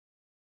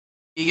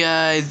Hey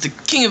guys, the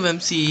King of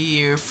MC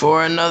here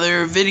for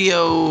another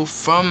video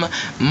from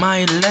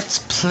my Let's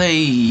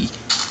Play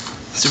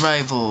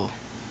Survival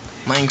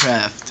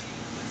Minecraft.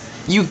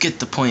 You get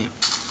the point.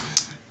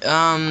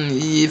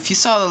 If you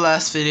saw the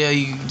last video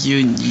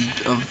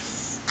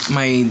of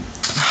my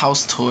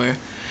house tour,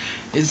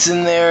 it's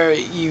in there.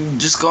 You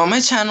just go on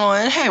my channel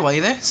and hey, while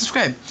you're there,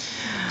 subscribe.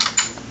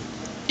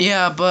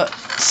 Yeah, but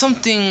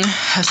something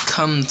has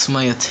come to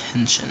my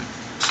attention.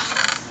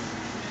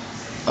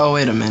 Oh,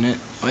 wait a minute.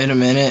 Never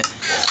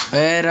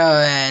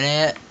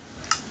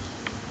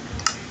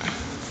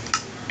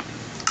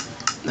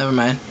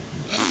mind.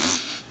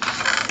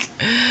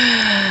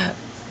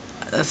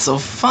 That's so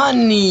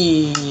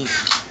funny.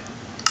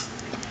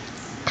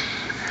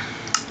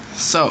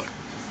 So,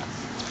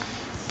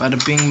 bada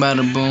bing,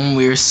 bada boom,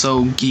 we're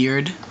so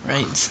geared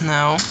right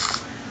now.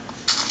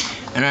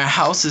 And our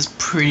house is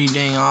pretty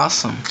dang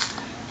awesome.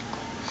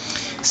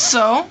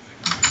 So,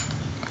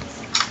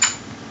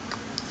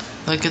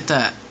 look at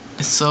that.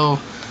 It's so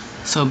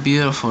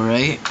beautiful,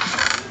 right?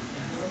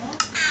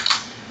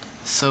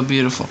 So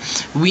beautiful.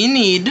 We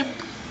need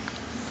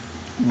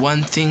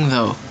one thing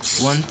though.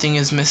 One thing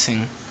is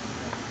missing.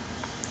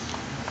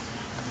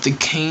 The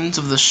canes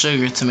of the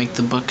sugar to make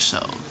the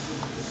bookshelf.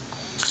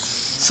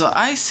 So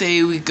I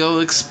say we go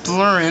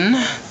exploring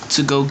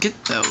to go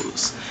get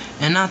those.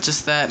 And not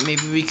just that,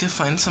 maybe we could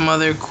find some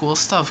other cool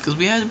stuff because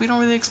we don't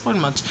really explore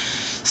much.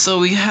 So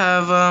we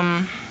have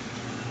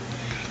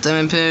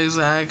diamond pigs,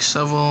 axe,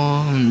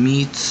 shovel,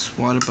 meat,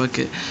 water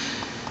bucket.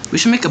 We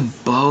should make a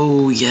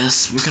bow.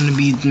 Yes, we're gonna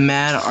be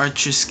mad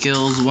archer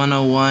skills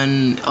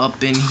 101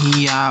 up in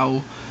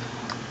here.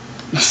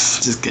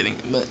 Just kidding.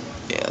 But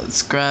yeah,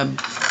 let's grab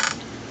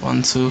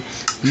 1, 2.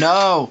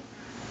 No.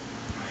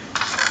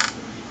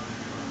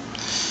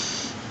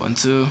 1,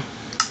 2.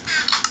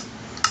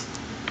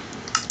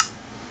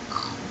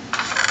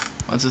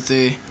 1, 2,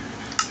 3.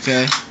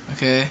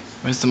 Okay.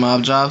 Where's the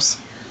mob drops?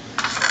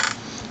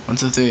 1,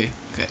 2, 3.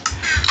 Okay.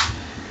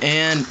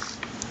 And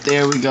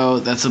there we go.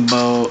 That's a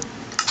bow.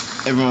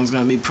 Everyone's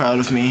gonna be proud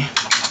of me.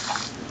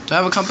 Do I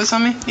have a compass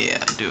on me? Yeah,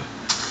 I do.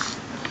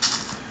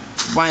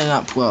 Why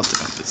not pull out the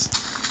compass?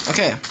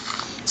 Okay.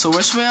 So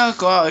where should we all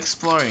go out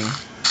exploring?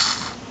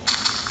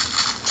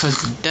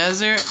 Towards the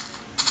desert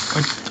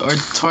or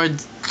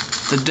towards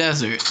the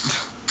desert?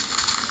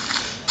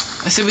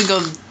 I say we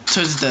go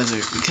towards the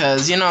desert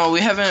because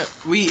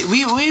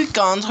we've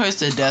gone towards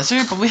the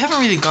desert, but we haven't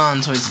really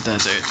gone towards the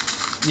desert.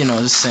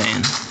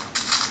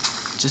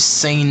 Just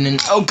saying.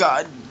 And oh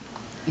god,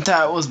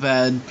 that was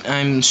bad.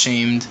 I'm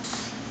ashamed.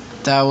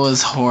 That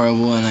was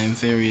horrible, and I'm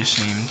very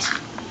ashamed.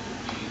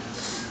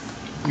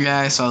 Yeah,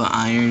 I saw the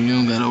iron. You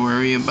don't gotta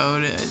worry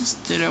about it. I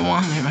just didn't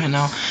want it right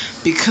now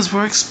because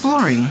we're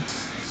exploring.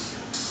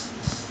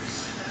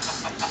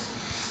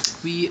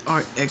 We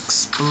are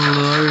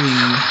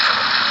exploring.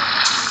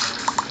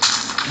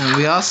 And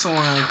we also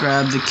want to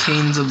grab the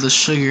canes of the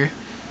sugar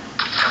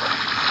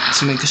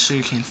to make a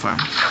sugarcane farm.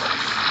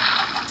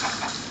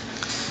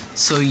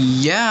 So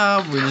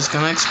yeah, we're just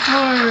gonna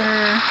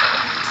explore.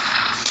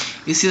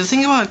 You see, the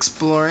thing about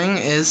exploring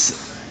is,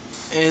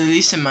 at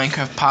least in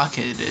Minecraft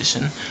Pocket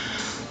Edition,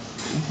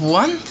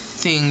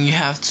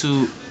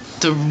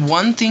 the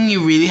one thing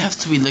you really have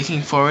to be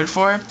looking forward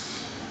for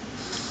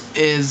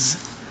is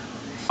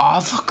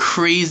all the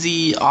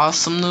crazy,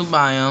 awesome new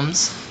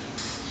biomes.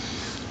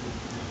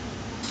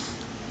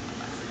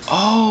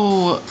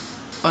 Oh,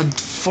 a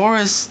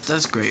forest,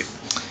 that's great.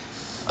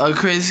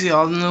 Crazy,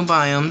 all the new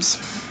biomes.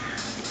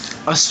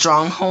 A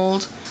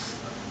stronghold,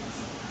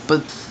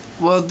 but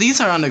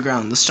these are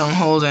underground. The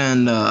stronghold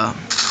and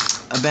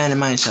abandoned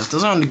mine shaft,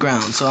 those are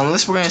underground. So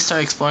unless we're gonna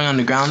start exploring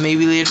underground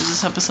maybe later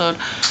this episode,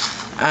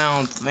 I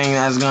don't think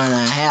that's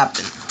gonna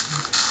happen.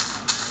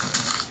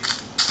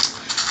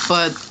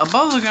 But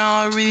above the ground,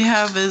 all we really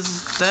have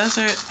is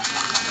desert.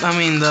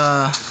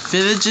 The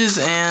villages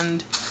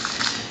and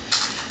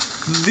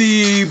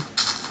the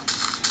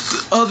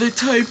other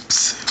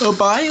types of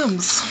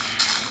biomes.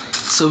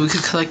 So we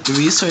could collect the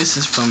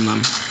resources from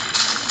them.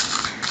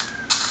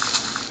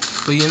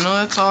 But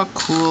that's all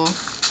cool.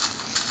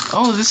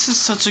 Oh, this is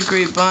such a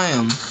great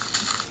biome.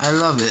 I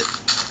love it.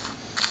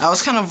 I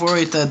was kind of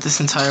worried that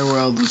this entire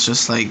world was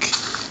just like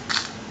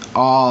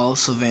all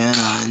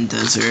savanna and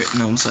desert,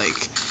 and I was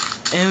like,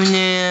 oh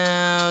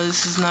no,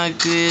 this is not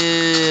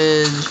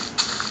good.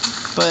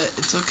 But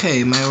it's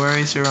okay, my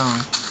worries are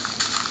wrong.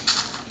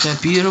 That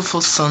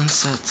beautiful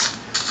sunset.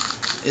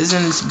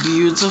 Isn't it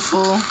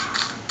beautiful?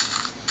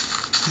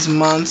 These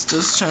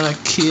monsters trying to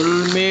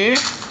kill me.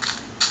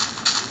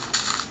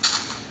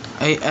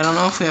 I don't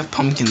know if we have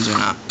pumpkins or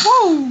not.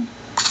 Woo!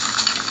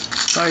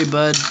 Sorry,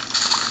 bud.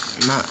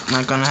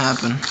 Not gonna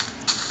happen.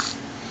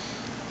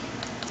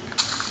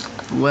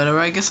 Whatever,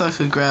 I guess I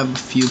could grab a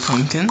few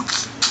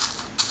pumpkins.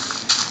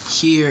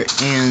 Here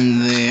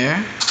and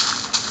there.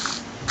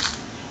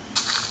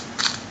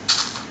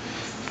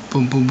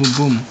 Boom, boom, boom,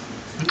 boom.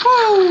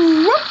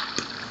 Woo!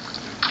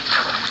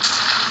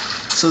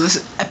 So this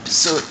is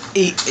episode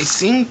 8, I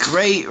think,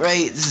 right?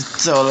 This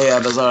is totally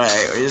episode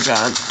 8. We're just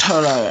gonna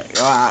totally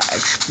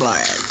explore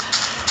it.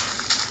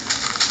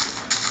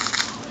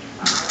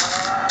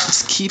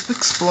 Just keep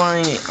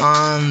exploring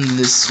on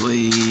this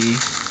way.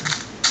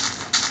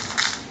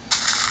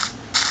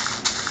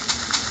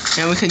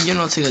 And we could,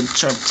 take a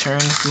sharp turn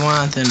if we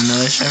want, then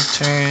another sharp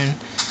turn.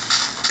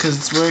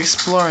 Because we're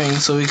exploring,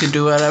 so we could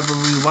do whatever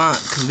we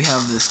want, because we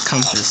have this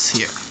compass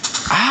here.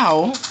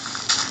 Ow!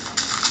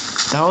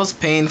 That was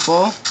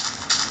painful.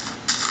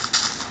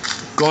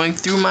 Going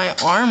through my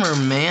armor,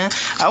 man.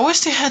 I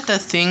wish they had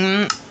that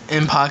thing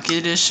in Pocket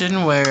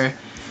Edition where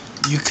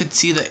you could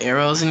see the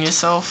arrows in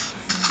yourself.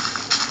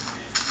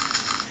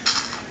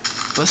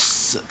 But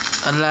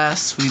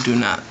alas, we do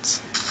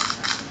not.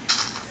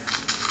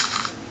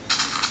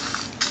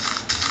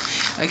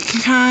 I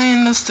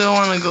kinda still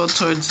want to go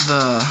towards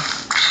the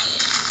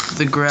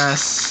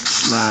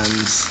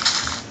grasslands.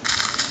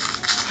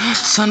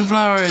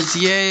 Sunflowers,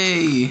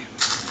 yay!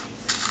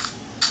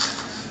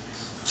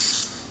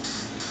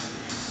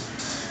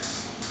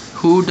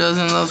 Who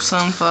doesn't love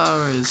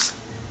sunflowers?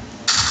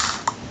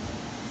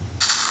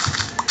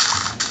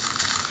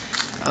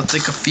 I'll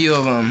take a few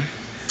of them.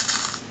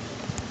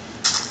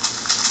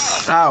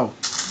 Ow!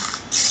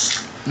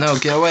 No,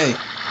 get away!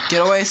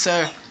 Get away,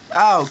 sir!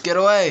 Ow! Get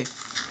away!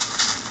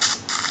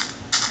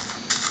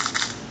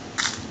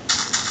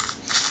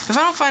 If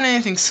I don't find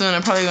anything soon,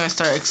 I'm probably going to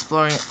start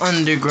exploring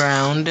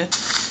underground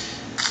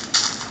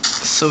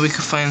so we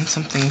could find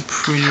something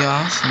pretty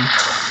awesome.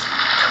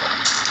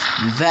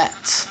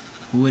 That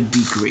would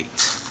be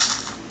great.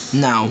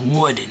 Now,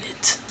 wouldn't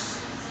it?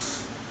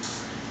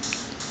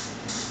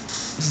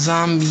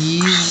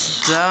 Zombies,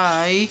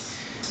 die.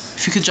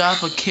 If you could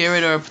drop a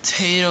carrot or a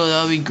potato,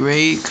 that would be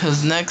great,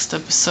 because next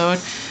episode,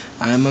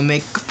 I'm going to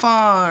make a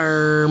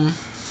farm.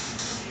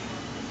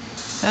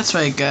 That's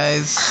right,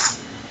 guys.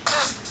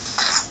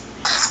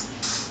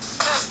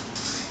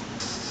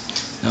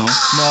 No.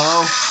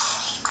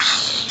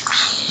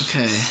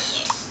 Okay.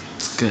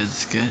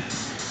 It's good.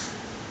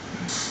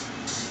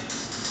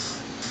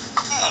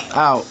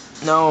 Ow.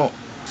 No.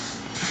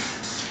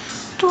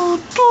 Oh,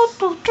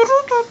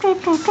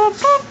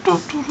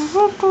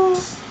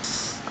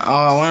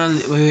 I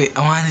want to... Wait. I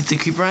want to leave the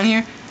creeper on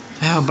here?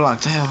 I have a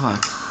block.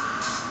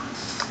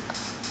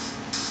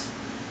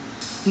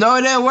 No,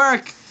 it didn't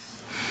work.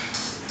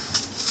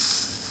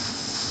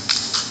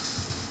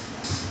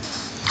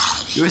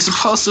 You were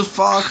supposed to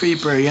fall,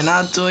 creeper. You're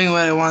not doing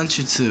what I want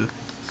you to.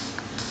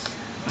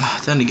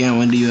 Then again,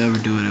 when do you ever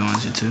do what I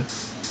want you to?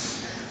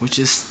 Which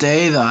is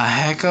stay the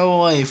heck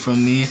away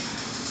from me.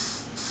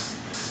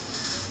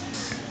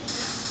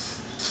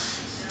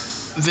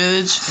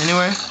 Village,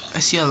 anywhere? I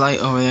see a light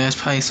over there. It's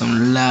probably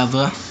some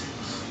lava.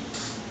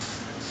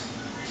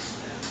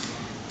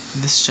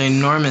 This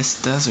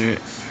ginormous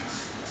desert.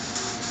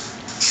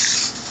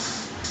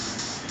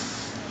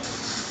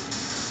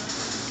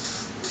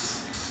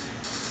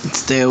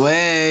 Stay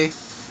away.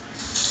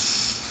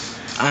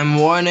 I'm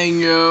warning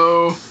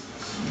you.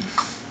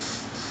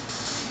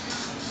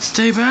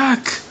 Stay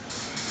back.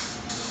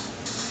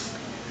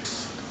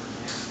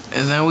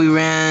 And then we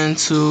ran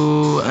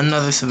to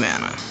another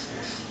savannah.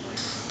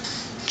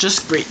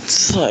 Just great,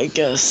 I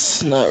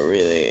guess. Not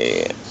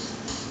really.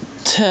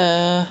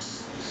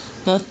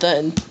 Not that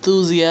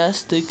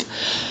enthusiastic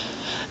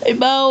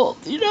about,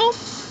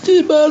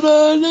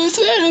 the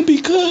savannah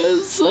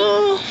because,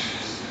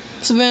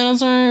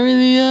 savannas aren't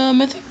really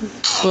my thing,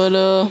 but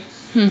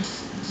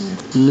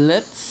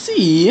let's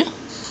see.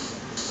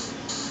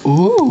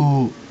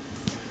 Ooh.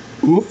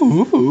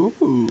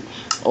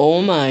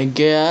 Oh my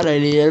god, I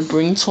didn't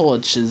bring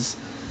torches.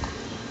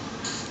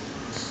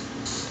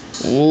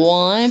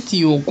 What?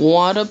 You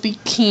gotta be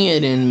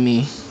kidding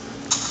me.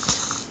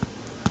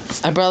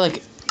 I brought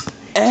like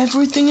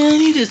everything I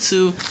needed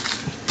to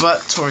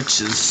but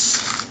torches,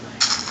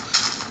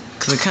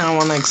 cause I kinda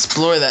wanna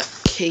explore that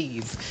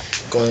cave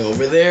going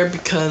over there,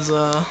 because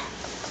that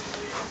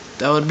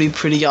would be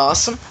pretty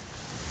awesome.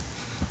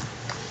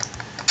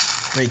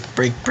 Break.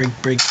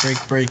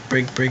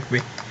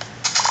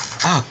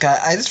 Oh god,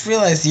 I just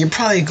realized you're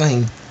probably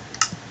going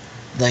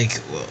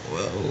like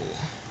whoa.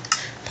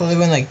 Probably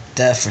going like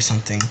deaf or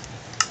something,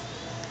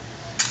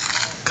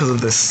 because of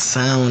the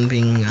sound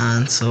being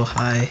on so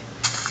high.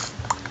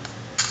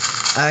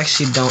 I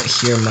actually don't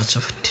hear much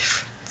of a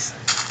difference.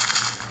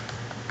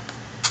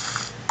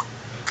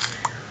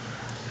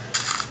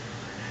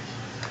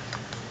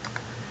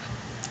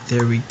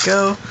 There we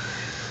go.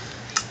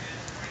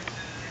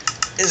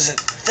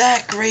 Isn't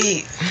that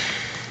great?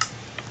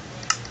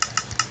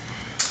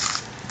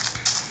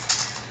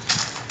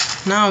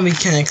 Now we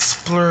can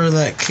explore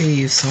that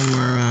cave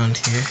somewhere around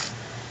here.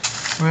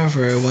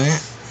 Wherever it went.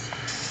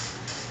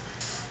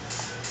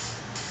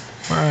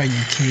 Where are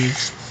you,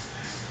 caves?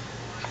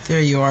 There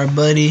you are,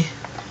 buddy.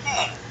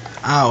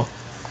 Ow.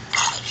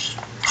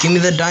 Give me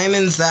the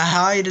diamonds that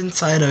hide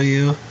inside of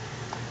you.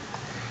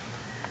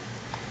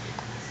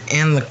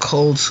 And the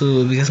coal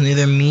too, because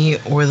neither me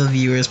or the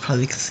viewers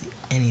probably can see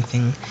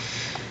anything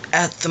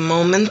at the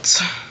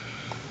moment.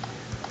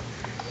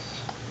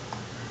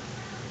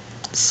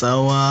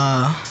 So,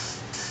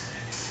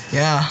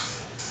 yeah.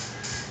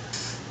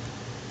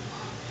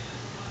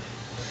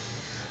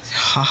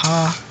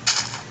 Haha.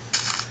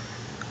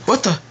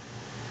 What?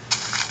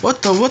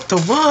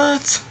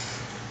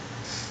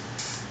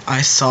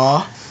 I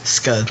saw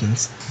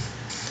skeletons.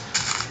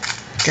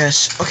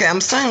 Gosh, okay,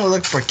 I'm starting to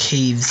look for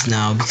caves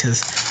now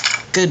because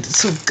good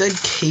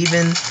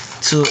caving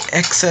to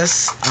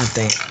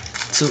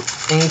to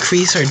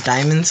increase our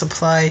diamond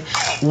supply.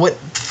 What?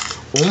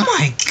 Oh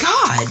my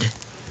god!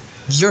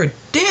 Your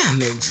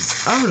damage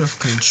is out of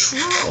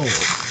control.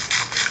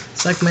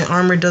 It's like my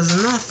armor does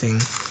nothing.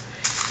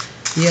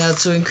 Yeah,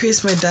 to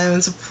increase my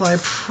diamond supply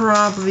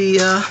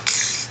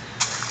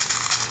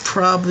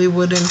probably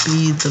wouldn't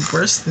be the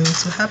worst thing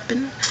to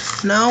happen.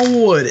 Now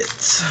would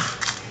it?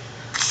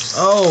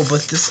 Oh,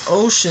 but this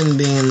ocean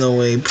being in the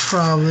way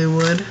probably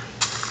would.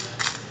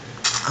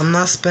 I'm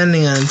not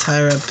spending an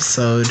entire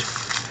episode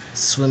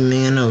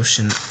swimming in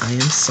ocean. I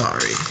am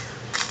sorry.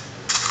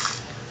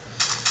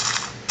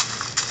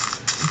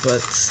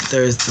 But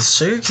there's the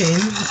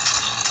sugarcane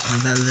on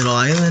that little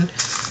island.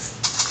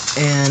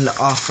 And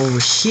off over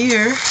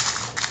here,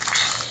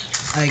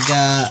 I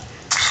got...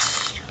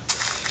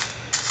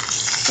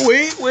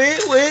 Wait.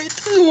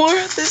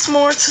 There's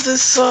more to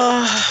this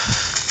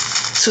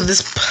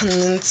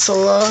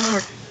peninsula,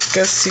 I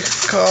guess you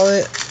could call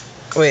it.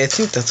 Wait, I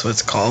think that's what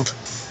it's called.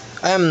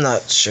 I'm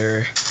not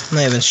sure. I'm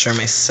not even sure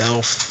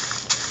myself.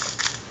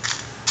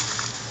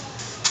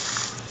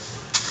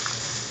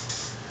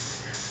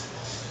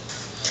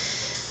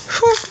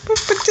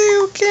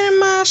 Getting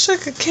my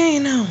sugar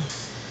cane on.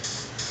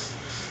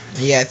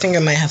 Yeah, I think I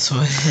might have to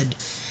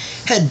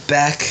head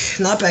back.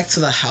 Not back to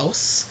the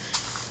house.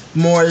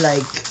 More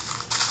like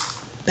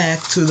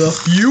back to the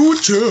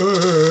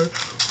future.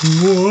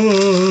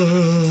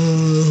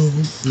 Whoa.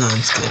 No, I'm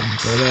just kidding.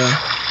 But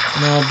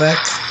no, back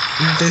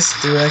this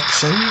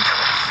direction.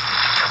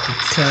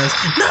 Because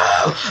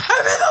no,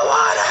 I'm in the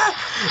water.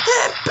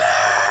 It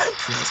burns.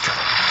 No, it's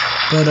kidding.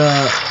 But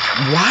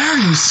why are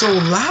you so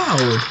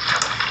loud?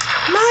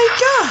 My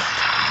God.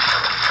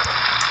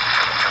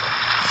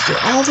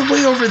 You're all the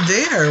way over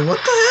there.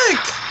 What the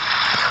heck?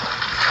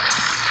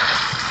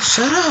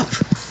 Shut up.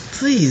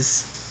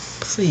 Please.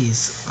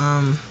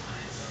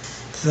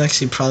 This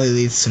actually probably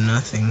leads to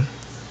nothing.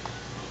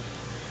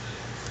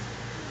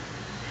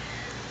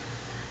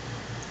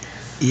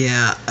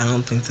 Yeah, I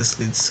don't think this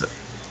leads to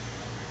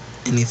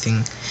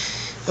anything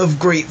of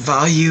great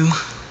value.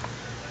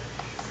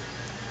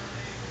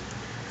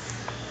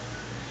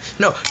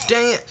 No,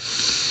 dang it.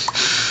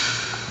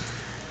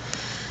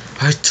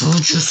 I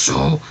told you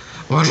so.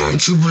 Why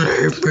don't you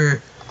believe me?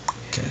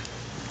 Okay.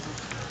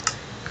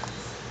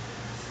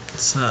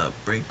 Let's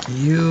break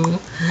you.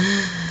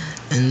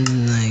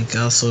 And like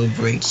also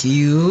break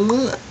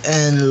you.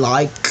 And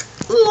like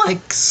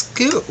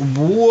scoot.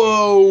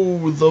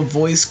 Whoa, the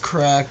voice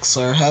cracks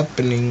are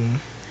happening.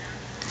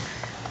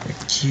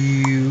 Break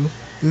you.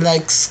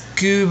 Like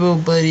Scuba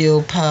Buddy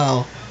Oh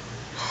Pal.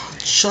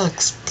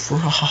 Chucks,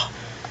 bro.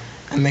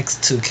 I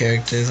mixed two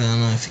characters. I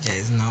don't know if you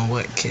guys know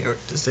what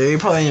characters they are. You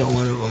probably know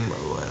one of them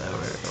or whatever.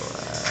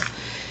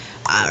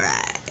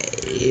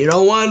 Alright. You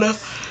don't wanna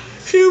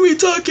hear me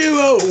talking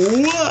about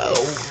wow.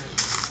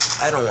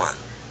 I don't want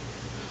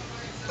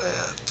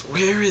that.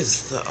 Where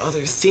is the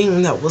other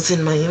thing that was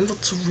in my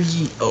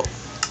inventory? Oh,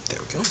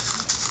 there we go.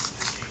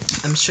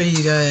 I'm sure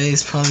you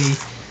guys probably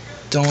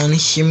don't want to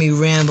hear me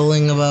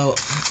rambling about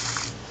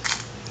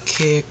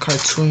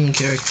cartoon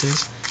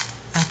characters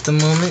at the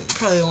moment. You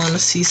probably want to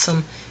see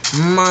some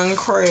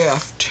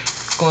Minecraft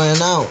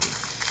going on.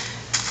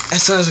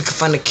 As soon as we can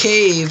find a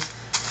cave,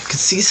 I can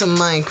see some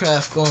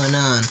Minecraft going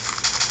on.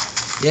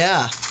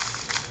 Yeah.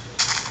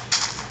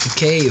 The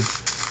cave.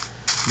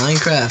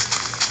 Minecraft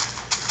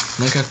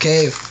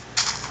cave.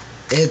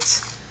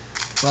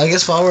 Well, I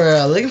guess while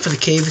we're looking for the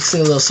cave, we can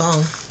sing a little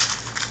song.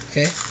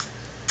 Okay.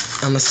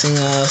 I'm gonna sing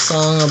a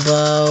song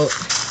about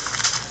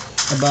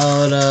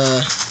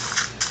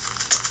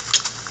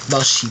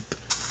sheep.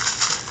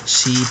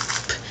 Sheep.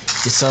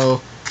 You're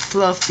so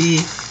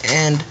fluffy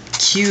and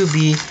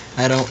cubey.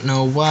 I don't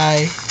know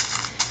why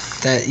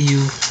that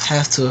you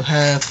have to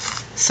have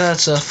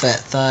such a fat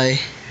thigh.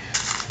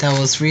 That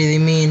was really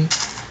mean.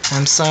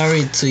 I'm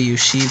sorry to you,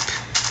 sheep.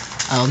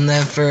 I'll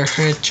never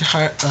hurt your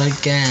heart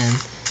again.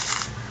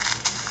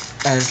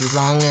 As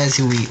long as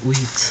you eat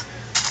wheat.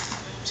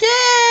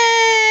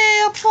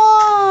 Yay!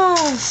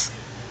 Applause!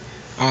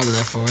 I'll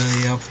live for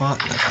the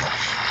applause. Okay.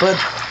 But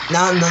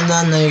now you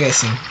guys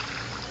sing.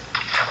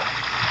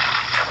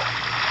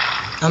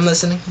 I'm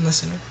listening.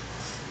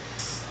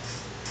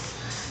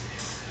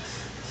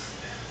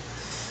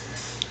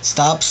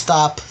 Stop.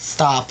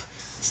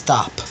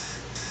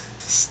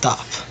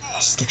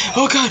 Just kidding.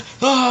 Oh god!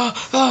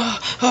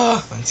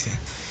 Once again.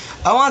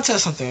 I want to tell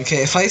something,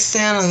 okay? If I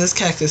stand on this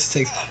cactus, it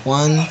takes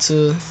 1,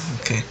 2,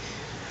 okay.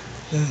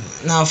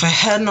 Now, if I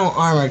had no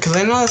armor, because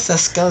I noticed that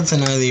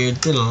skeleton earlier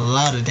did a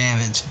lot of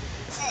damage.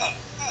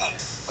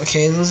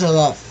 Okay, those are a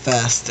lot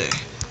faster.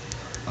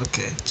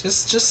 Okay,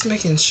 just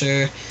making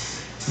sure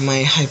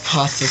my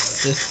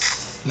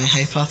hypothesis My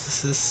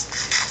hypothesis.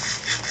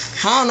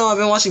 I don't know, I've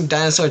been watching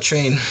Dinosaur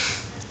Train.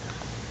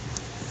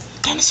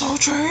 Dinosaur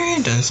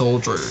train, dinosaur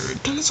train,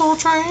 dinosaur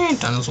train,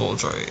 dinosaur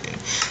train.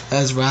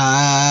 Let's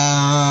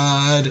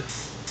ride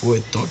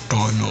with the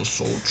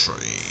dinosaur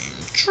train.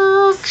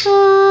 Choo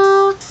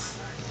choo.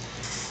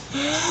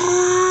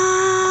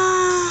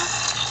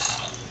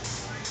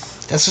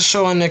 That's a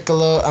show on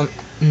Nickelodeon.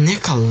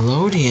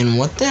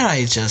 What did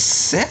I just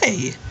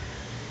say?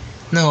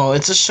 No,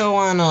 it's a show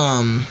on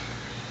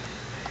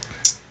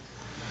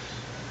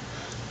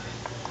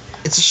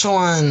It's a show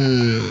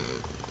on,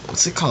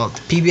 what's it called?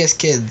 PBS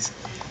Kids.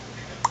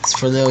 It's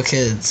for little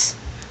kids.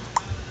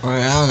 Or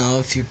I don't know,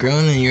 if you're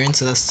grown and you're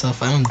into that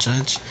stuff, I don't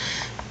judge.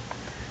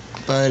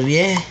 But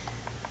yeah,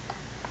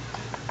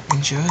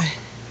 enjoy.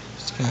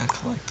 Just gonna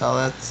collect all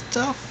that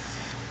stuff.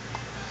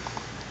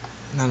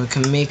 Now we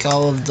can make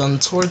all of them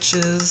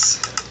torches.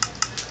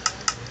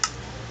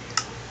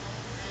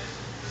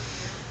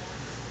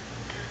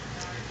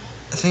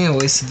 I think I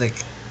wasted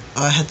like,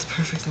 oh, I had the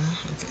perfect one.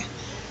 Okay.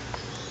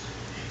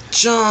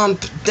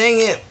 Jump! Dang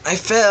it! I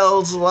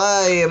failed!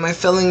 Why am I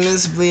failing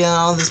miserably on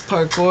all this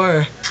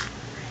parkour?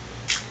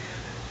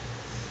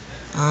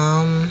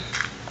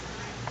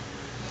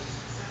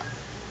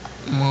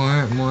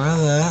 More of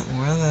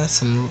that,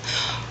 some...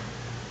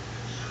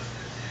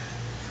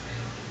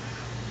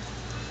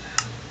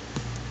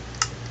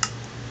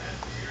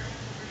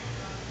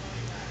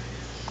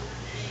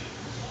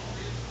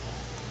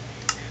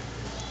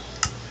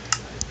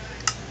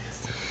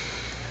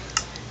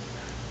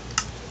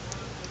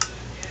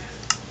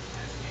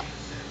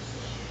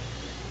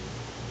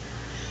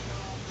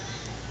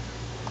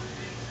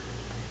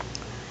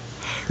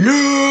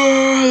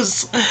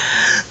 Yes!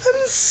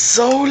 I'm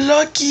so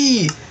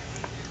lucky!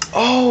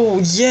 Oh,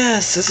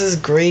 yes, this is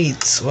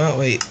great. Well,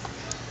 wait.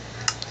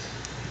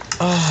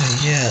 Oh,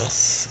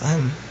 yes.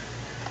 I'm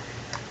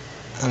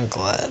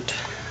glad.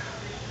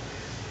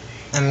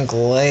 I'm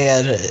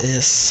glad it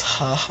is.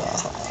 Ha ha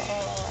ha.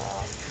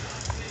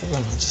 We're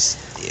gonna just,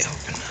 yeah,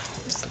 we're not.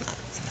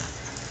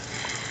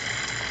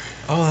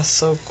 Oh, that's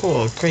so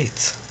cool.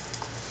 Great.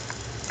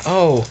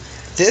 Oh,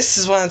 this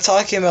is what I'm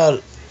talking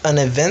about. An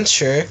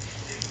adventure.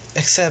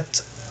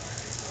 Except,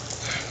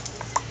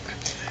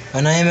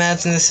 when I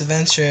imagined this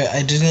adventure,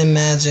 I didn't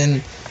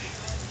imagine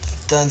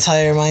the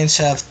entire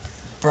mineshaft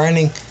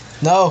burning.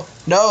 No,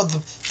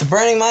 the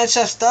burning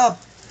mineshaft,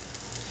 stop!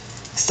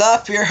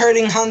 Stop, you're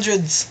hurting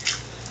hundreds of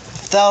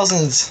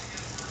thousands.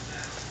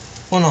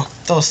 Uno,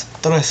 dos,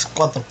 tres,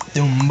 cuatro,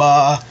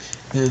 tumba,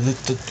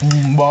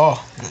 tumba.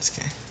 That's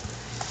okay.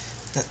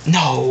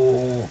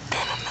 No.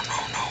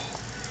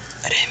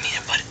 I didn't mean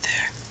to put it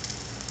there.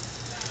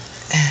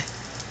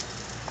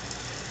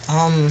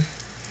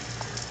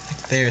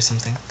 Like there or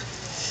something.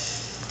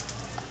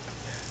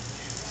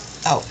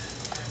 Ow.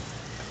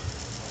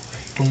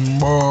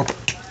 Boomba.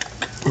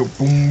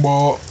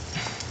 Boomba.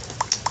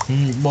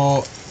 Boomba.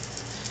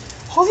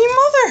 Holy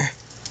mother!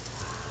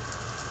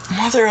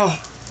 Mother of...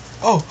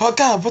 Oh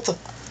God, what the...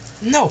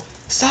 No!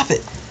 Stop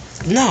it!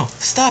 No!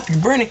 Stop, you're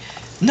burning!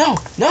 No!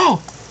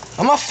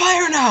 I'm on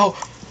fire now!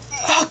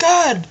 Oh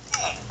God!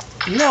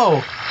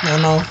 No!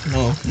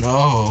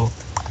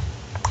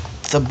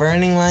 The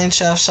burning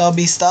mineshaft shall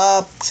be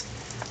stopped.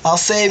 I'll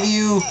save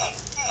you.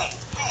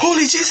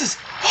 Holy Jesus!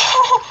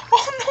 Oh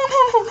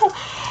no!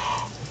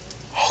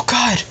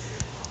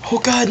 Oh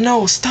God,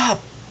 no! Stop!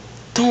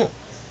 Don't!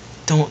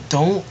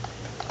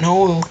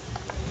 No!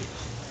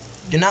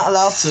 You're not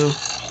allowed to.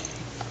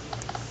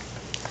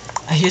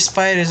 I hear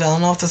spiders. I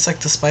don't know if that's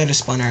like the spider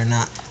spawner or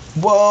not.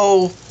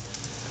 Whoa!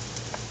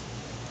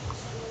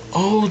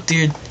 Oh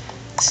dear!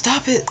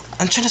 Stop it!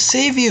 I'm trying to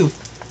save you,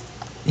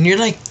 and you're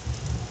like.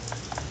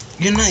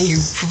 You're not. You're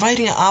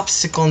providing an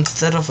obstacle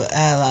instead of an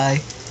ally.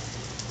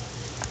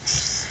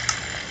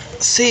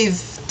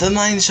 Save the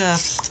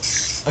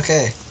mineshaft.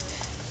 Okay,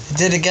 I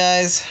did it,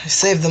 guys. I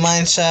saved the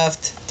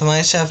mineshaft. The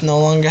mineshaft no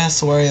longer has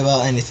to worry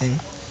about anything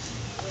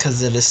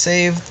because it is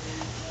saved,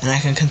 and I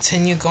can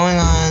continue going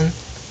on,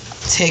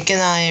 taking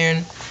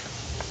iron,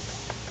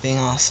 being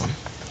awesome.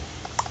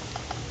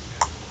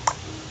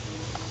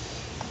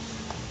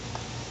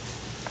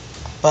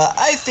 But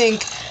I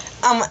think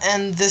I'm gonna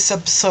end this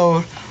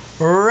episode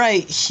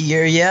right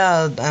here.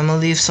 Yeah, I'm gonna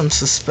leave some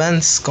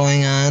suspense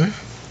going on.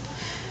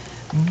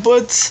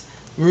 But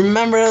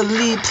remember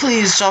to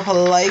please drop a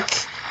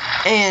like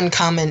and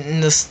comment in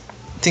this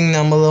thing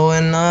down below.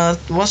 And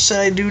what should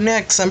I do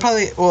next? I'm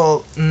probably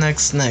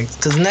next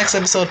because next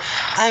episode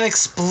I'm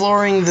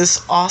exploring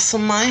this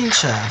awesome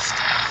mineshaft.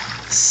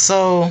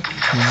 So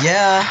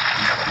yeah.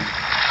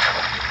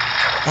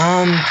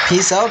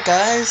 Peace out,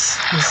 guys.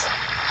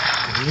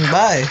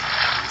 Bye.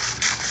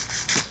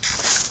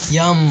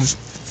 Yum.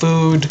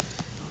 Food.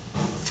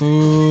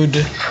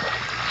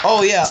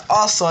 Oh yeah,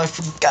 also I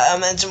forgot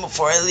to mention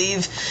before I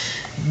leave,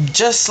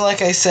 just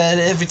like I said,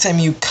 every time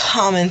you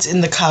comment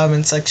in the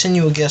comment section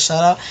you will get a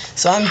shout out.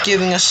 So I'm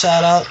giving a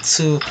shout out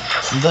to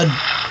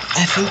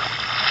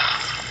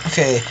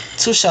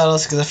two shout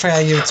outs because I forgot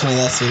to give it to my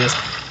last videos.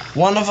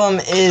 One of them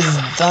is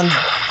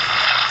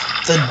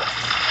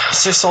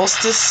Sir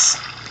Solstice,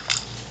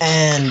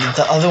 and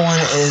the other one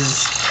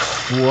is,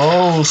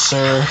 whoa,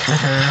 sir.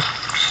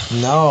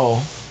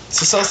 No.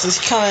 Sir Solstice,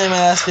 he commented in my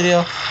last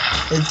video.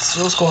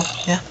 It was cool.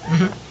 Yeah.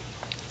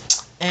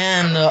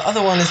 And the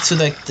other one is to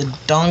like the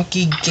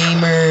Donkey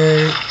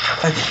Gamer.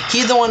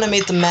 He's the one that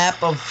made the map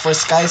for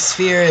Sky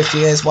Sphere. If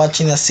you guys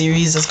watching that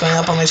series that's going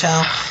up on my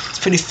channel, it's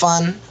pretty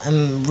fun.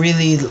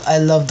 I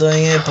love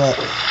doing it, but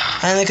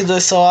I only can do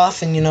it so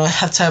often. You know, I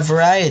have to have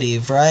variety.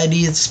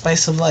 Variety is the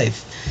spice of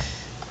life.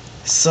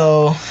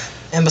 So,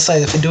 and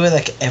besides, if I do it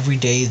like every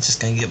day, it's just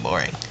gonna get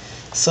boring.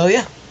 So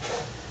yeah.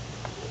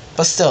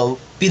 But still,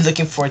 be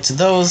looking forward to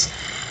those.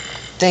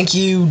 Thank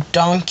you,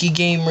 Donkey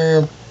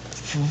Gamer.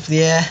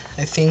 Yeah,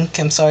 I think.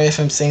 I'm sorry if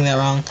I'm saying that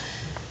wrong.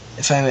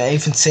 If I'm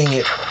even saying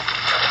it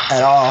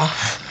at all.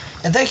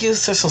 And thank you,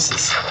 Sir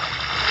Solstice.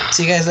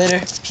 See you guys later.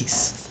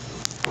 Peace.